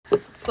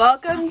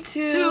Welcome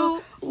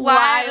to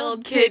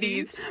Wild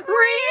Kitties.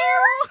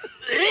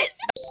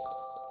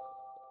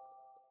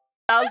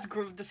 That was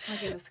fucking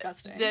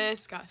disgusting.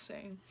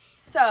 Disgusting.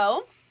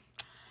 So,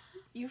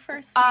 you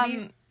first,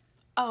 sweetie.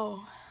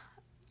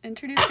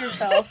 Introduce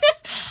yourself.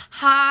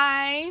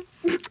 Hi.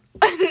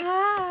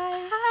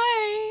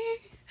 Hi.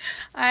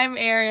 I'm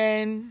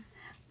Erin.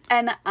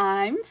 And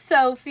I'm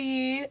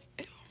Sophie.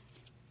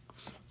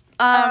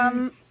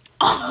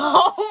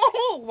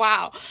 Oh,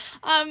 wow.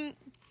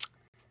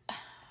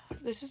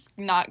 This is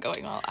not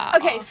going well at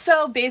all. Okay,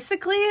 so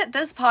basically,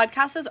 this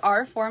podcast is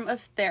our form of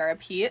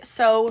therapy.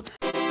 So,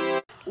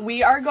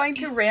 we are going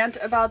to rant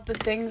about the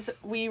things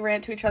we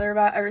rant to each other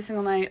about every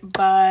single night,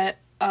 but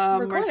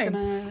we're just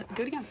gonna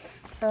do it again.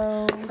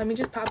 So, let me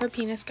just pop a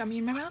penis gummy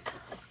in my mouth.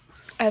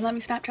 And let me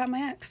Snapchat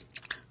my ex.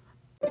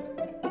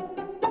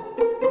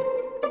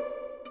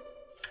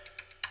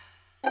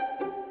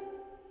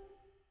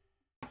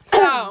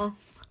 So,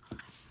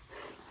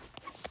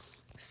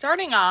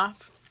 starting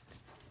off,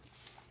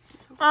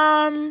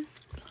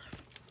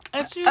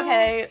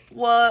 Okay,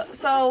 well,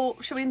 so,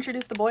 should we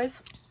introduce the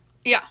boys?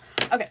 Yeah.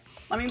 Okay,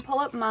 let me pull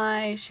up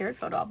my shared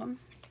photo album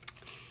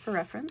for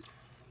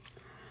reference.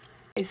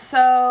 Okay,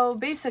 so,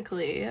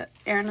 basically,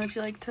 Erin, would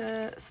you like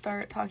to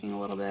start talking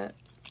a little bit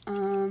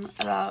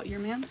about your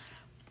mans?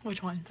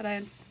 Which one?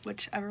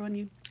 Whichever one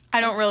you...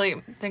 I don't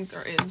really think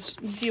there is.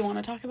 Do you want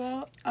to talk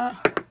about?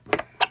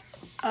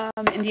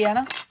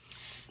 Indiana?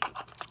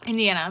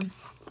 Indiana.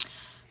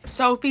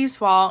 Sophie's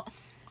fault.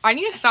 I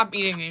need to stop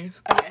eating these.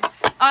 Okay.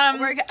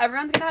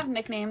 Everyone's gonna have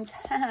nicknames.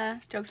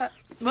 Jokes on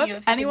If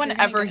you. anyone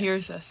ever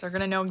hears this, they're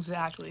gonna know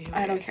exactly who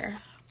I it don't is. care.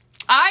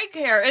 I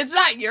care. It's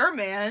not your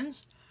man.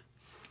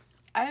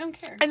 I don't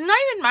care. It's not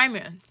even my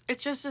man.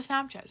 It's just a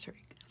Snapchat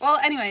streak. Well,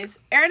 anyways,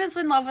 Erin is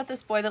in love with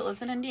this boy that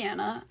lives in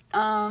Indiana.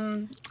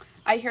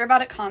 I hear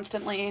about it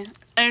constantly.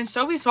 And it's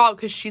Sophie's fault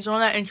because she's the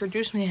one that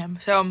introduced me to him.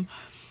 So,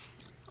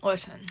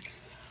 listen.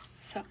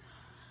 So.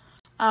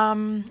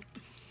 I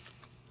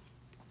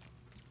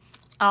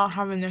don't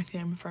have a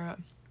nickname for it.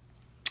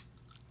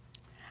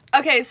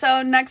 Okay,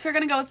 so next we're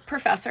gonna go with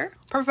Professor.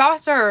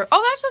 Professor.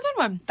 Oh, that's a good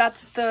one.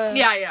 That's the...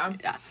 Yeah.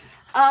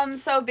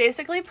 So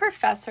basically,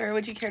 Professor,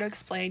 would you care to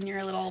explain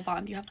your little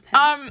bond you have with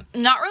him?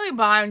 Not really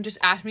bond. Just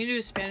asked me to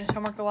do Spanish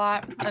homework a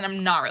lot, and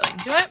I'm not really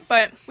into it,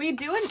 but... We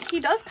do, and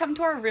he does come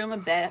to our room a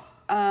bit.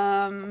 Quite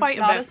a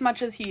not bit. as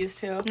much as he used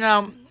to.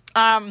 No.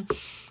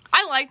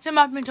 I liked him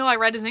up until I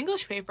read his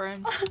English paper,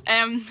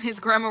 and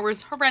his grammar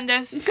was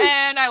horrendous,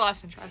 and I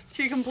lost interest.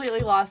 She completely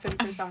lost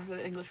interest after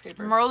the English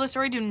paper. Moral of the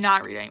story, do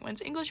not read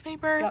anyone's English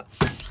paper.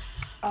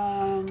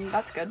 Yep.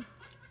 That's good.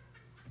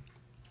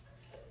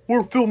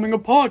 We're filming a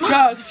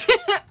podcast!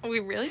 We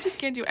really just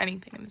can't do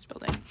anything in this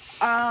building.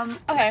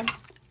 Okay.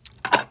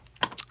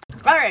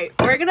 Alright,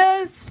 we're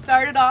gonna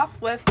start it off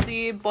with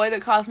the boy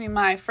that caused me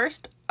my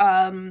first,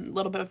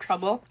 little bit of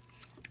trouble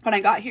when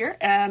I got here,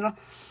 and,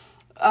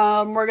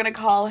 we're gonna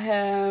call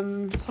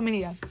him...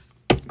 Chlamydia,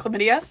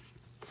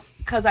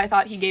 because I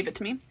thought he gave it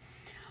to me.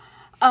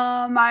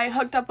 I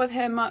hooked up with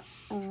him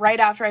right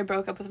after I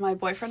broke up with my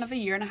boyfriend of a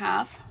year and a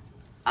half.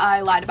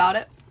 I lied about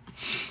it.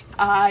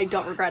 I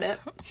don't regret it.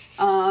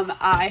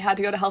 I had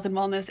to go to health and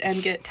wellness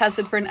and get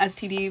tested for an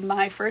STD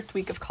my first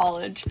week of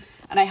college,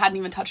 and I hadn't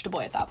even touched a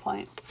boy at that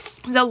point.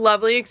 It was a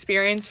lovely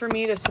experience for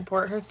me to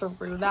support her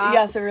through that.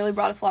 Yes, it really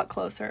brought us a lot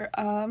closer.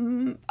 I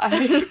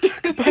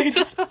took a bite.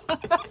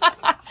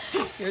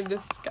 You're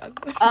disgusting.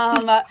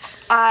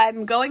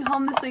 I'm going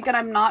home this weekend.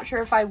 I'm not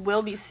sure if I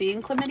will be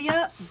seeing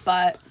Chlamydia,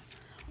 but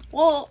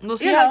we'll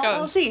see how it goes.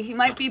 We'll see. He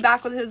might be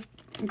back with his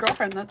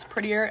girlfriend that's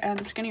prettier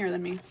and skinnier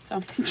than me. So,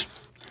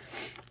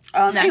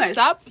 Next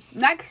up.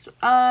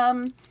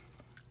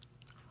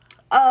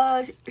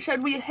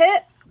 Should we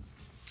hit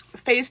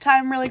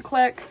FaceTime really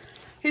quick?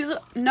 He's,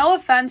 no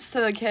offense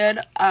to the kid,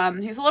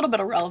 he's a little bit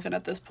irrelevant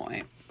at this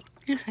point.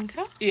 You think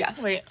so?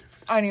 Yes. Wait,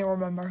 I need to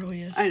remember who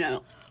he is. I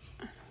know.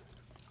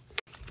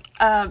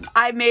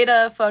 I made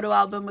a photo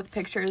album with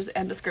pictures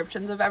and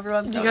descriptions of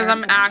everyone. So because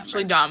I'm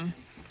actually dumb.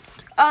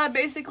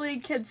 Basically,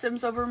 kid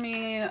sims over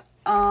me. It's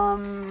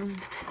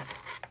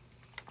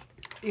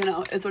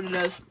what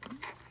it is.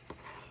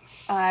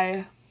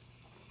 I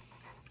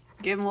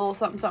gave him a little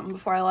something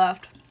before I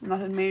left.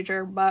 Nothing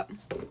major, but...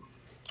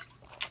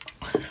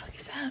 What the fuck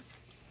is that?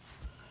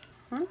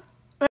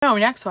 No,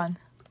 next one.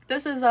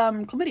 This is,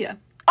 Chlamydia.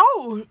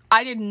 Oh,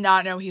 I did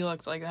not know he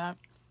looked like that.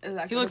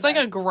 Exactly. He looks like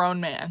a grown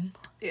man.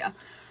 Yeah.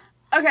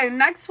 Okay,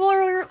 next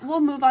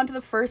we'll move on to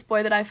the first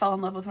boy that I fell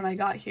in love with when I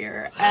got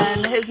here.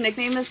 And his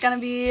nickname is gonna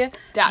be...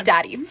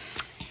 Daddy.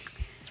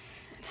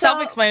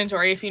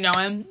 Self-explanatory. If you know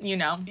him, you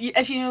know.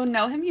 If you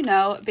know him, you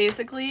know.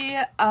 Basically,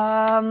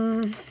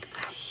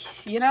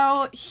 you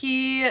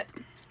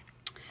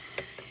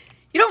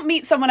don't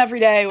meet someone every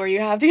day where you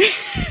have to...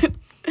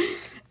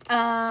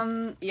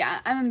 Yeah,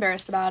 I'm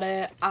embarrassed about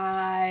it.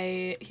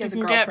 He has a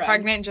girlfriend. Get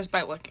pregnant just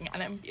by looking at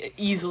him.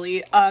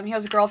 Easily. He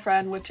has a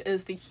girlfriend, which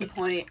is the key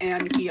point,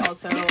 and he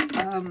also,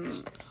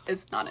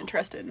 is not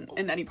interested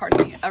in any part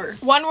of me, ever.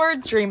 One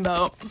word,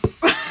 dreamboat.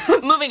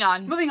 Moving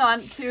on. Moving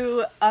on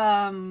to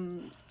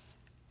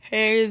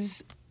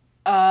His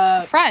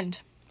friend.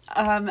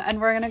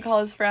 And we're gonna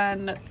call his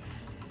friend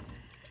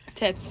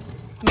Tits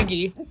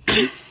McGee.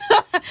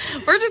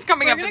 We're just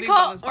coming up with these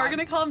on the spot. We're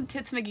gonna call him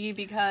Tits McGee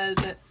because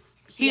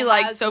he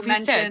likes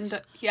Sophie's tits.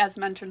 He has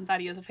mentioned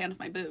that he is a fan of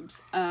my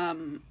boobs.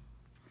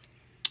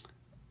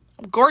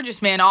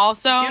 Gorgeous man,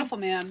 also. Beautiful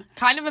man.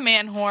 Kind of a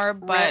man whore,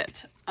 but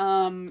ripped.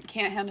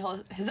 Can't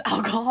handle his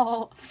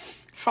alcohol.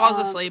 Falls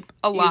asleep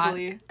a lot.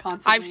 Easily,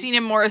 constantly. I've seen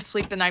him more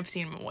asleep than I've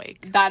seen him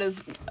awake. That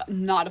is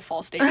not a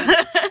false statement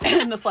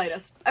in the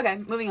slightest. Okay,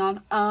 moving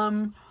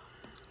on.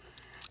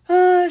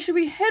 Should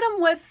we hit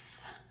him with?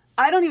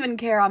 I don't even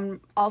care.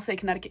 I'll say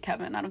Connecticut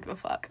Kevin. I don't give a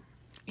fuck.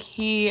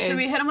 Should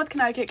we hit him with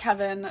Connecticut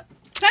Kevin?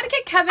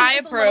 Connecticut Kevin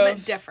is a little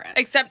bit different.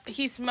 Except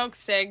he smokes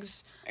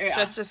cigs. Yeah.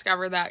 Just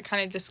discovered that.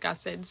 Kind of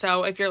disgusted.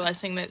 So if you're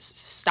listening to this,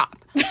 stop.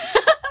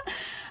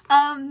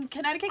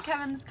 Connecticut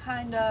Kevin's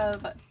kind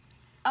of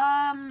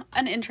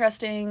an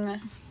interesting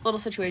little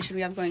situation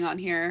we have going on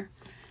here.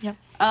 Yep.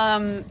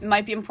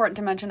 Might be important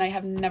to mention I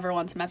have never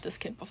once met this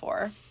kid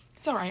before.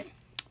 It's all right.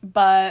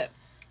 But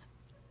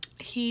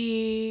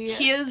he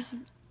is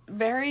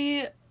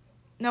very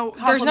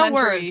there's no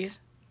words.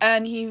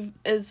 And he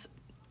is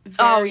very,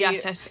 oh,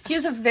 yes. He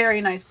is a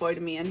very nice boy to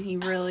me, and he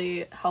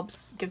really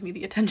helps give me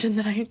the attention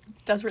that I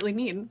desperately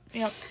need.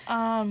 Yep.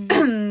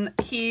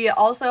 He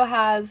also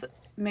has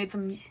made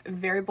some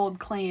very bold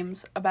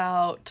claims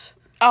about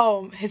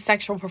his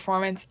sexual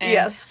performance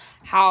and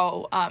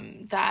how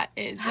that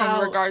is in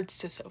regards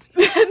to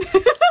Sophie.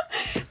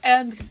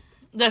 And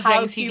the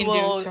things he can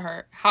do to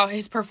her. How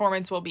his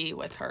performance will be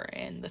with her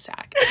in the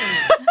sack.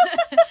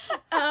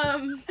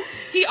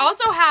 He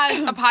also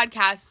has a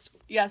podcast.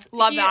 Yes.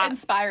 Love that. He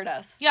inspired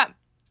us. Yeah.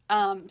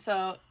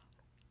 So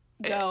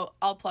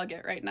I'll plug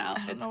it right now.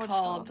 It's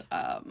called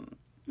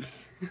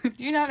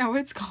do you not know what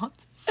it's called?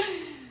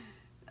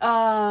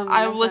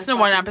 I listened to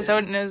one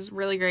episode and it was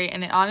really great,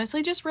 and it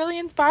honestly just really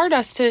inspired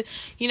us to,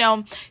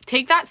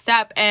 take that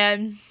step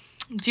and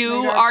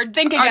do our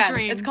Think Again.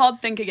 dream. It's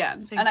called Think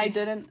Again. I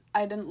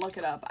didn't look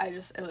it up. I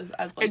was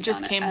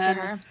just came to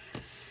her.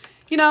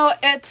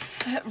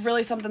 It's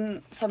really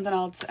something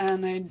else,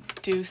 and I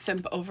do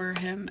simp over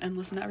him and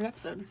listen to every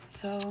episode.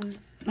 So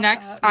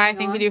next, I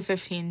think we do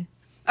 15.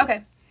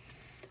 Okay.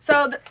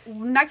 So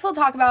next we'll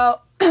talk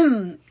about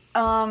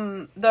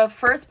the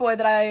first boy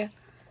that I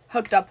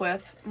hooked up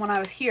with when I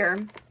was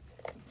here.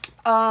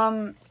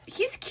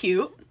 He's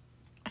cute.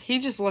 He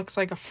just looks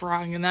like a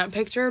frog in that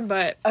picture,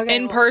 but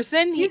in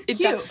person, he's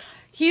cute.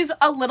 He's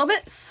a little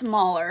bit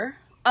smaller.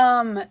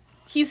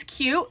 He's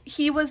cute.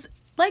 He was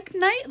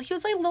he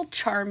was a little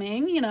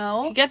charming, He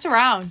gets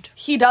around.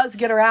 He does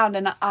get around,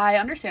 and I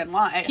understand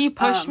why. He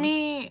pushed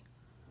me,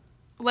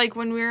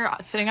 when we were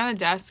sitting on the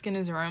desk in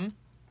his room.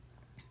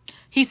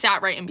 He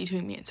sat right in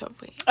between me and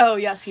Sophie. Oh,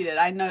 yes, he did.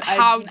 I know.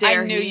 How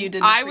dare I knew he? you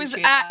didn't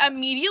appreciate that.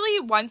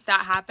 Immediately, once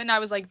that happened, I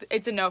was like,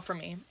 it's a no for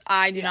me.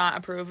 I do not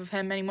approve of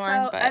him anymore.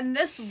 And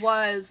this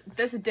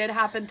did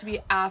happen to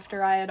be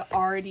after I had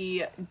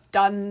already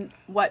done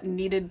what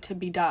needed to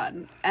be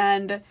done.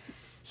 And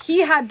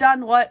he had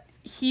done what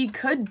he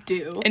could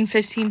do. In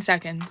 15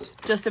 seconds.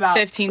 Just about.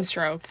 15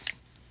 strokes.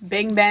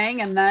 Bing, bang,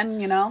 and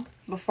then,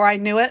 before I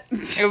knew it.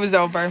 It was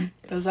over.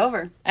 It was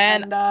over.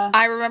 And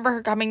I remember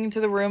her coming into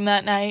the room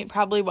that night,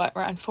 probably,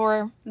 around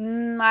 4?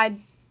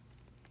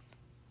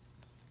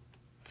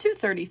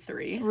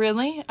 2:33.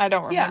 Really? I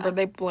don't remember. Yeah.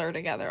 They blur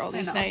together all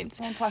these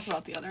nights. We'll talk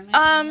about the other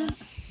night.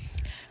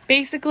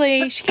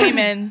 Basically, she came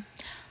in.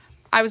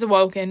 I was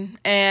awoken,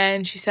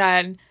 and she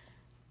said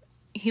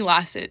he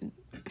lasted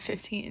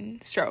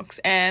 15 strokes,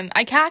 and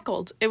I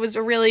cackled. I was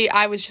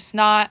just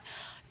not,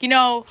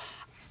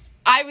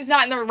 I was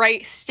not in the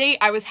right state.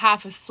 I was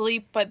half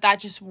asleep, but that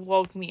just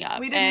woke me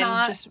up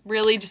just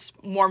really just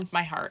warmed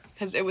my heart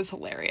because it was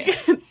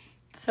hilarious. And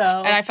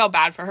I felt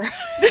bad for her.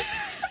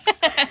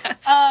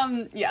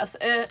 Yes,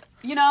 and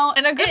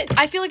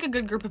I feel like a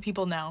good group of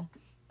people know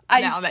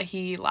now that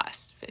he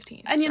lasts 15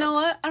 and strokes. You know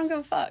what? I don't give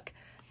a fuck.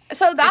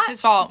 So that's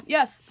his fault.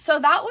 Yes. So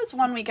that was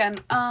one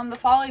weekend. The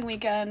following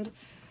weekend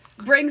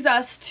brings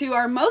us to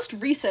our most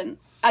recent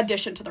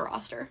addition to the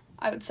roster,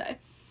 I would say.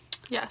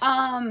 Yes.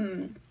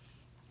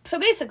 So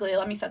basically,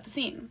 let me set the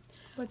scene.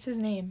 What's his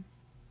name?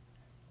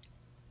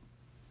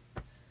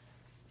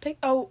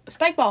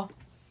 Spikeball.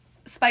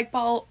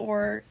 Spikeball,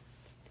 or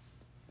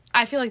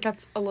I feel like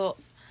that's a little.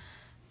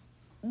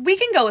 We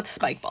can go with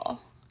Spikeball,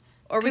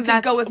 or we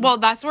could go with. Well,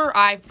 that's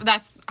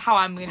how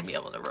I'm gonna be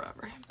able to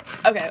remember him.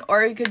 Okay,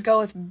 or you could go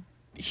with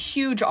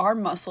huge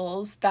arm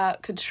muscles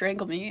that could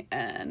strangle me,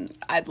 and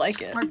I'd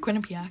like it. Or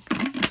Quinnipiac.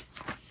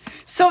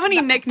 So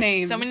many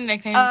nicknames. So many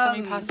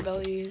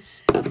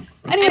possibilities.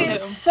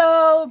 Anyways,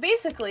 so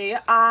basically,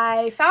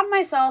 I found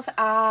myself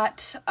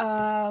at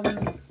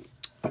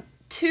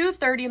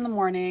 2:30 in the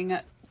morning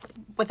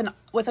with an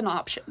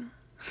option,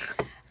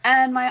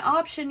 and my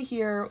option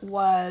here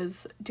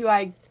was: do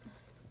I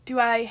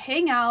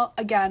hang out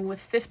again with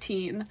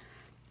 15?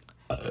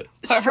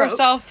 Put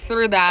herself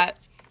through that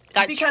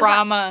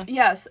trauma.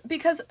 Yes,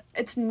 because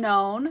it's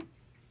known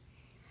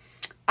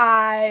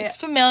It's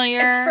familiar.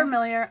 It's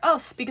familiar. Oh,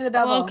 speak of the A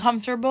devil. little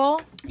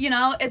comfortable. You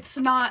know, it's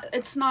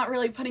not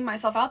really putting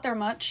myself out there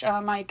much.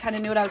 I kind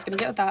of knew what I was going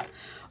to get with that.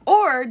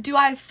 Or do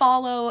I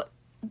follow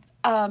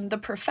the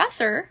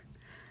professor?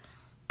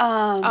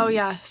 Oh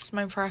yes,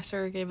 my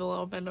professor gave a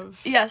little bit of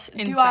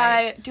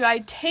insight. Do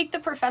I take the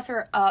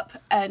professor up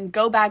and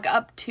go back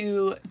up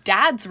to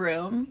Dad's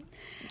room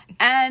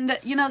and,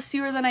 you know, see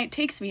where the night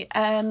takes me?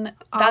 And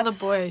all the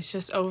boys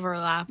just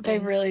overlap. They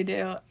really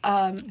do.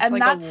 It's and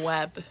like a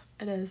web.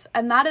 It is.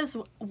 And that is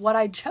what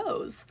I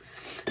chose.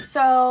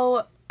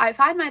 So I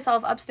find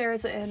myself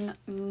upstairs in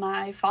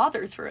my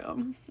father's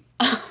room.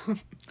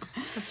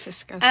 That's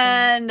disgusting.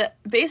 And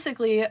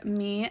basically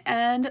me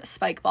and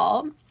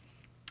Spikeball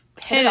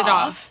hit it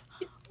off.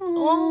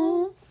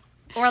 Oh.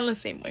 We're on the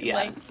same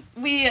wavelength.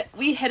 Yeah.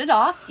 We hit it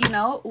off, you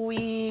know.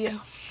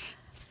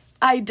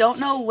 I don't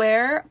know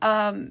where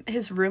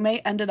his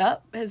roommate ended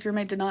up. His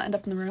roommate did not end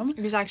up in the room.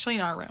 He was actually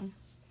in our room.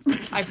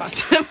 I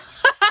fucked him.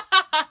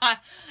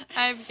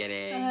 I'm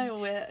kidding.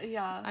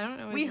 Yeah. I don't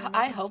know.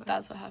 I hope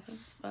that's what happens.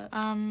 But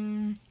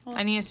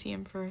I need to see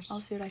him first. I'll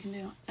see what I can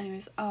do.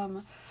 Anyways,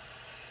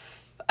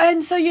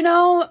 and so, you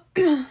know,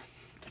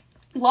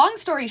 long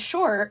story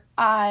short,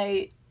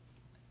 I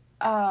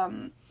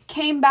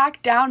came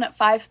back down at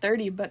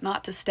 5:30, but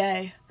not to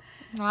stay.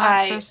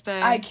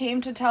 I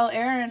came to tell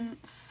Erin,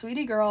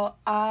 sweetie girl,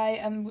 I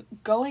am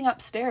going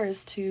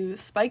upstairs to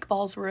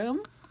Spikeball's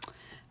room.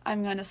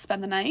 I'm going to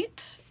spend the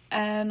night,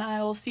 and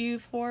I will see you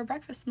for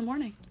breakfast in the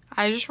morning.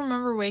 I just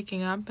remember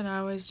waking up, and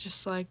I was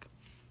just like,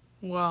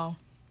 whoa.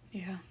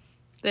 Yeah.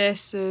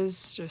 This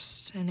is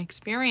just an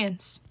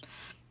experience.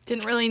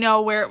 Didn't really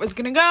know where it was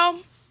going to go,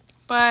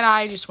 but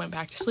I just went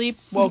back to sleep.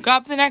 Woke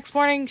up the next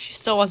morning, she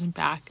still wasn't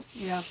back.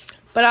 Yeah.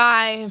 But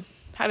I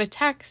had a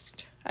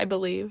text, I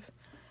believe.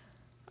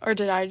 Or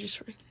did I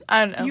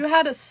don't know. You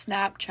had a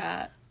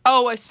Snapchat.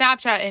 Oh, a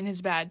Snapchat in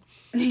his bed.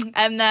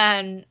 And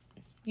then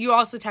you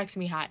also texted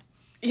me hi.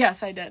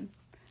 Yes, I did.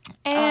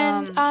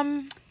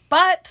 And,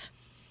 but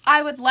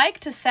I would like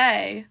to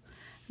say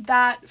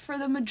that for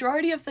the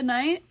majority of the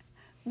night,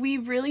 we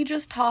really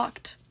just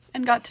talked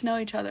and got to know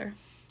each other.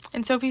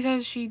 And Sophie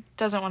says she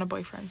doesn't want a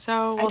boyfriend,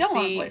 so we'll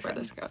see where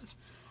this goes.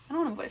 I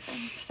don't want a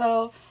boyfriend.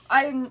 So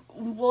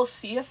we'll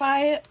see if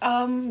I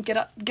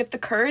get the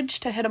courage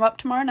to hit him up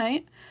tomorrow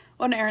night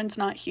when Erin's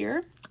not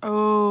here.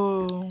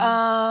 Oh.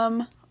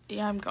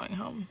 Yeah, I'm going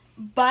home.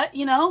 But,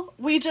 you know,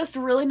 we just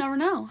really never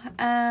know.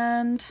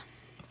 And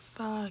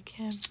fuck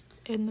him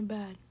in the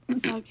bed.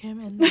 Fuck him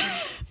in the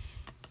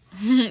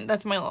bed.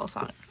 That's my little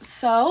song.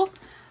 So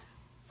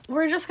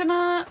we're just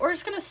gonna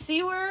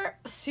see where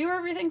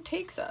everything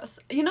takes us.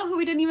 You know who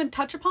we didn't even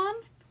touch upon?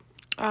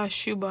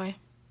 Shoeboy.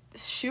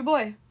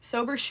 Shoeboy.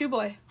 Sober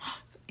Shoeboy.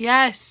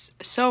 Yes,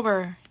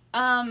 sober.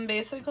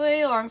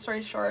 Basically, long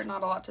story short,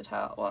 not a lot to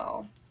tell.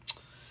 Well,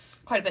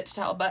 quite a bit to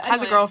tell, but anyway,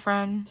 has a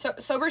girlfriend. So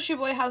Sober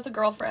Shoeboy has a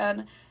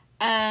girlfriend,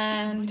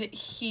 and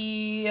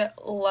he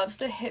loves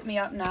to hit me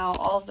up now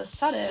all of a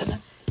sudden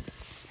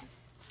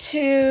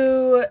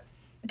to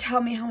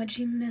tell me how much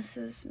he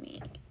misses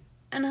me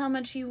and how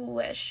much he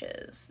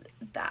wishes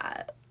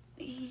that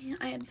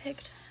I had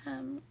picked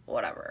him.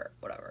 Whatever.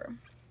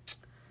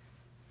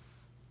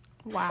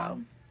 Wow.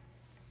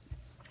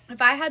 So,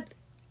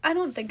 I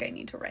don't think I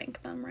need to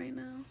rank them right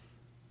now.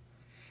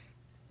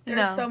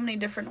 There's so many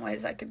different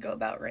ways I could go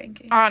about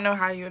ranking. I don't know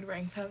how you would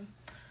rank them.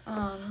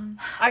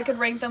 I could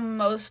rank them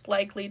most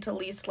likely to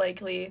least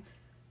likely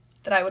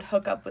that I would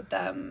hook up with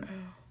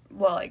them.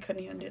 Well, I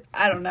couldn't even do...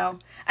 I don't know.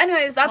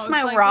 Anyways, that's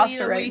my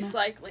roster right now. Least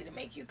likely to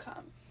make you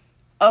come.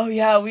 Oh,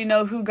 yeah, we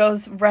know who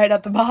goes right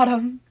at the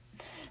bottom.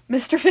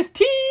 Mr.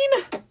 15!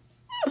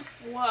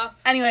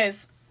 Woof.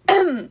 Anyways,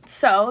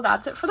 so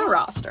that's it for the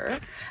roster.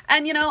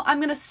 And, you know, I'm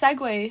going to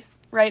segue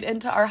right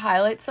into our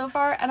highlights so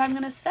far, and I'm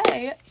going to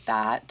say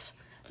that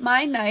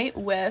my night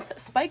with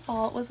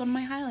Spikeball was one of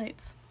my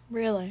highlights.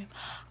 Really?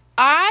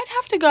 I'd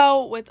have to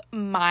go with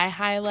my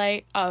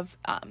highlight of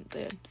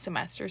the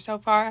semester so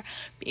far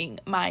being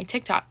my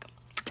TikTok.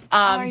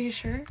 Are you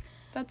sure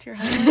that's your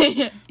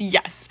highlight?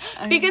 Yes.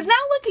 Because now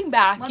looking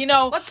back,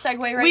 let's segue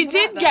right we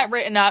did get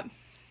written up.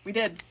 We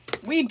did.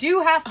 We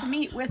do have to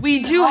meet with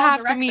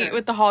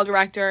the hall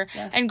director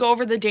and go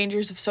over the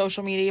dangers of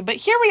social media. But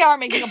here we are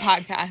making a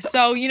podcast.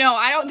 So,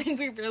 I don't think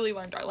we've really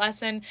learned our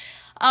lesson.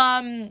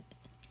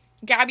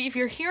 Gabby, if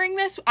you're hearing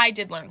this, I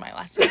did learn my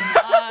lesson.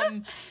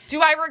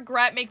 Do I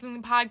regret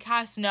making the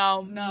podcast?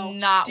 No, not one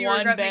bit. Do you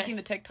regret making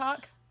the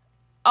TikTok?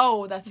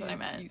 Oh, that's what I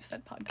meant. You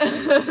said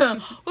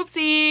podcast.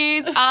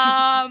 Whoopsies.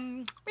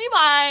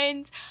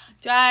 Rewind.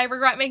 Do I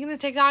regret making the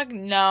TikTok?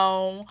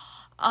 No.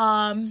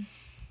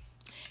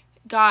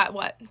 Got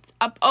what?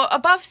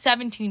 Above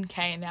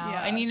 17K now.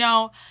 Yeah. And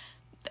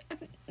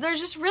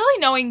there's just really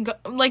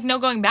no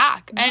going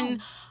back. No.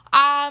 And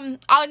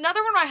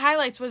another one of my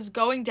highlights was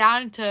going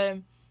down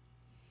to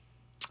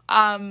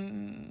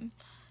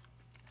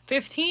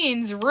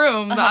 15's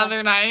room the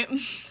other night.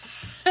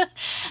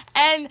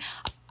 And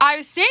I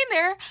was staying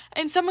there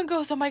and someone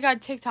goes, "Oh my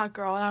god, TikTok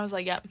girl." And I was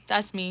like, "Yep,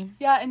 that's me."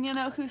 Yeah, and you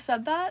know who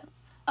said that?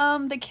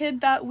 the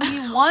kid that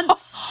we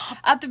once,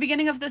 at the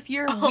beginning of this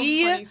year,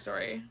 funny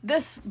story.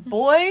 This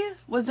boy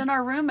was in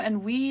our room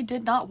and we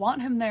did not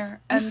want him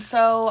there. And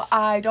so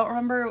I don't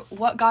remember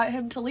what got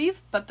him to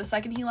leave, but the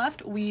second he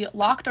left, we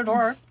locked our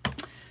door.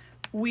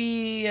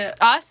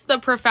 Us, the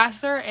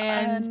professor,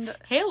 and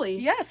Haley.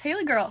 Yes,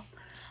 Haley girl.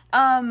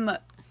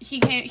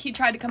 He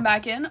tried to come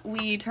back in.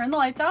 We turned the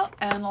lights out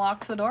and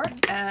locked the door.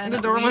 And the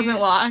door wasn't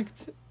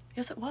locked.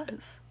 Yes, it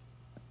was.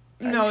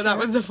 No, that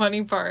was the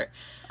funny part.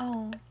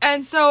 Oh.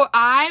 And so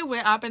I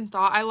went up and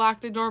thought I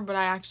locked the door, but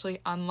I actually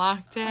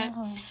unlocked it.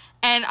 Oh.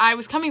 And I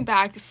was coming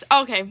back.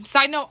 Okay,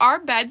 side note, our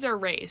beds are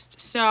raised.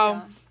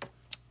 So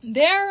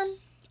they're,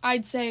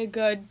 I'd say, a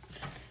good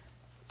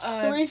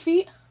 3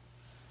 feet.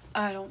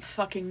 I don't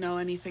fucking know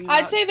anything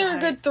about I'd say they're a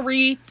good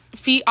 3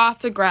 feet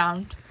off the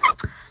ground.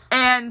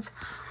 And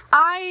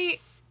I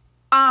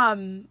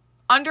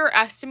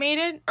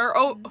underestimated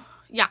the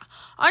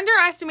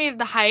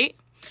height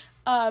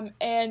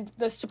and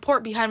the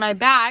support behind my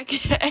back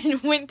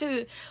and went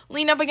to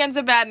lean up against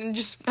the bed and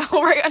just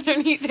fell right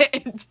underneath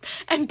it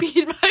and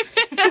peed my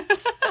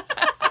pants.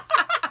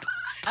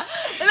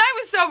 And I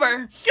was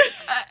sober.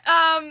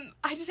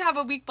 I just have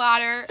a weak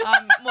bladder.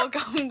 We'll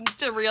come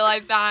to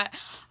realize that.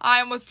 I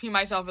almost pee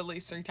myself at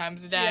least 3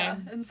 times a day. Yeah,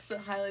 and it's the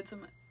highlights of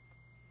my...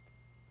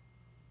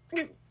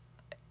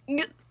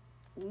 Yeah.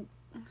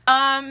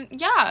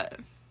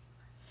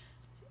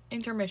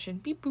 Intermission.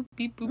 Beep, boop,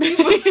 beep, boop, beep,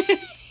 boop.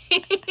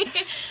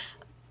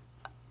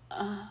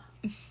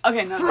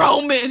 Okay, no.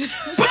 Roman.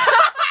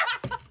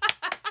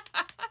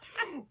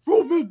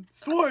 Roman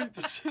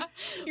swipes.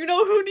 You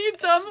know who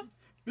needs them?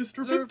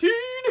 Mr. 15.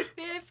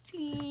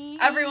 15.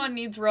 Everyone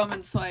needs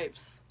Roman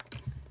swipes.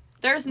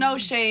 There's no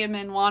shame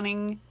in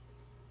wanting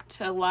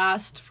to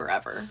last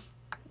forever.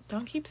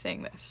 Don't keep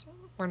saying this.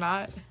 We're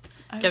not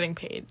getting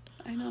paid.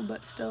 I know,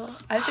 but still,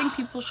 I think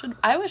people should.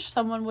 I wish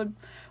someone would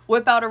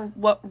whip out a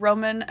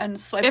Roman and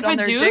swipe it on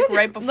their dick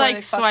right before they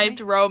fuck swiped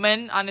me.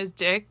 Roman on his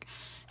dick,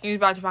 he was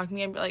about to fuck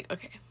me, I'd be like,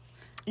 okay,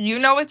 you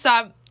know what's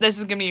up. This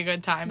is gonna be a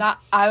good time.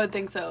 I would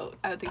think so.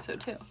 I would think so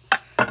too.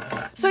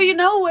 So you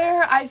know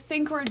where I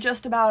think we're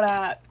just about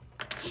at?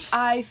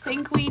 I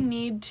think we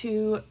need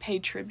to pay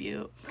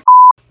tribute.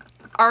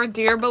 Our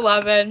dear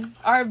beloved,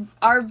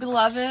 Our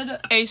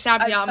beloved ASAP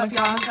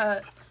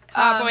Yamaka,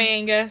 Boy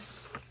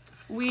Angus,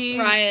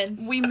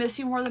 Ryan. We miss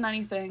you more than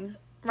anything.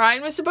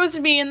 Ryan was supposed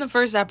to be in the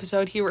first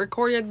episode. He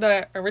recorded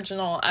the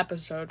original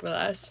episode with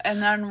us. And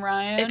then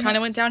Ryan... It kind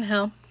of went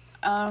downhill.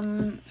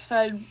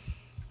 Said,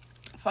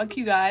 fuck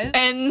you guys.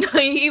 And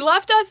he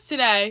left us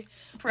today.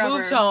 Forever.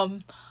 Moved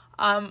home.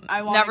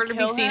 I want never to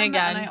be seen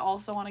again. And I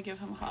also want to give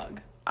him a hug.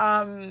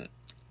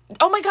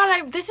 Oh my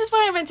god, this is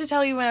what I meant to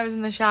tell you when I was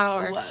in the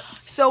shower. What?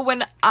 So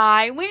when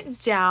I went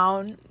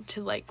down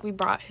to, we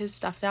brought his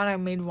stuff down. I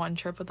made one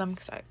trip with him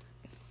because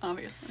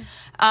Obviously.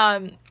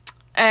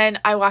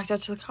 And I walked out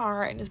to the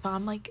car and his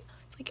mom,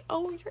 it's like,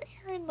 oh, you're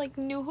Aaron,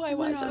 knew who I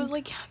was. I was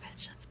like, yeah,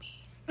 bitch, that's me.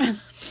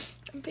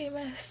 I'm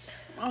famous.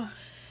 Oh.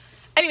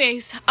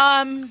 Anyways,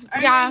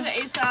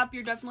 Everybody ASAP,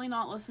 you're definitely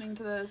not listening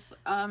to this,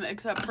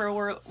 except for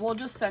we'll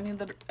just send you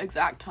the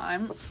exact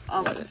time,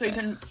 so you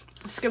can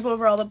skip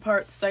over all the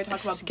parts that I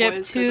talk about the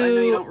boys, because I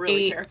know you don't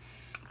really care.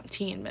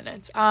 18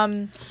 minutes.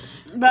 But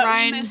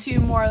Ryan, we miss you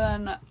more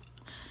than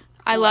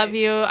I love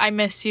you. I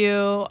miss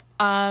you.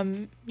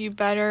 You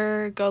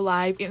better go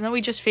live, even though we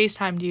just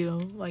FaceTimed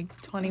you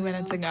 20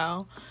 minutes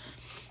ago.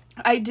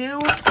 I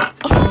do.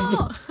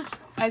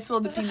 I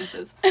swallowed the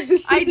penises.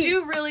 I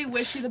do really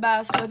wish you the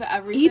best with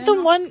everything.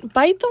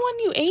 Bite the one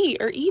you ate,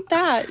 or eat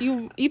that.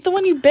 You eat the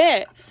one you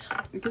bit.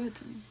 Give it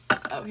to me.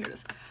 Oh, here it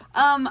is.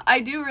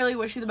 I do really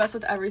wish you the best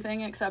with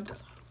everything, except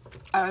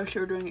I wish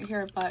you were doing it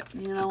here, but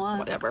you know what?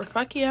 Whatever.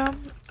 Fuck yeah.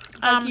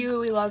 Fuck you,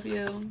 we love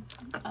you.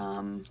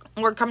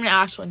 We're coming to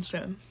Ashland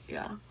soon.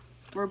 Yeah.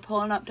 We're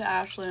pulling up to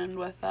Ashland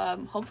with,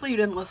 hopefully you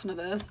didn't listen to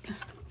this.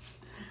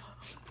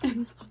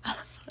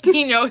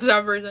 He knows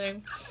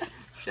everything.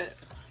 Shit.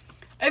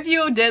 If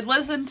you did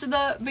listen to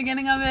the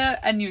beginning of it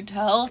and you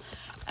tell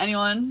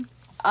anyone,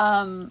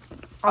 I'll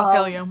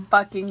kill you.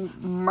 Fucking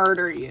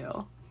murder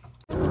you.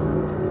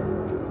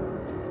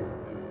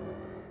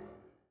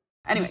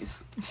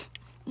 Anyways.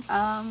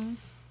 What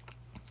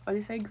do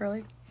you say,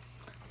 girly?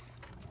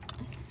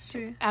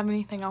 Have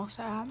anything else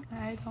to add?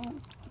 I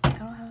don't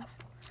have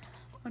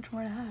much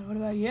more to add. What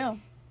about you? I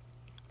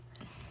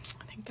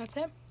think that's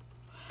it.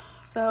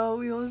 So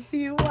we will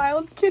see you,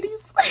 wild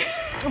kitties.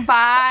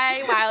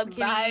 Bye, wild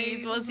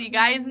kitties. We'll see you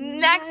guys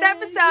next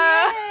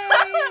episode.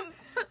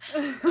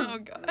 Oh,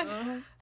 God.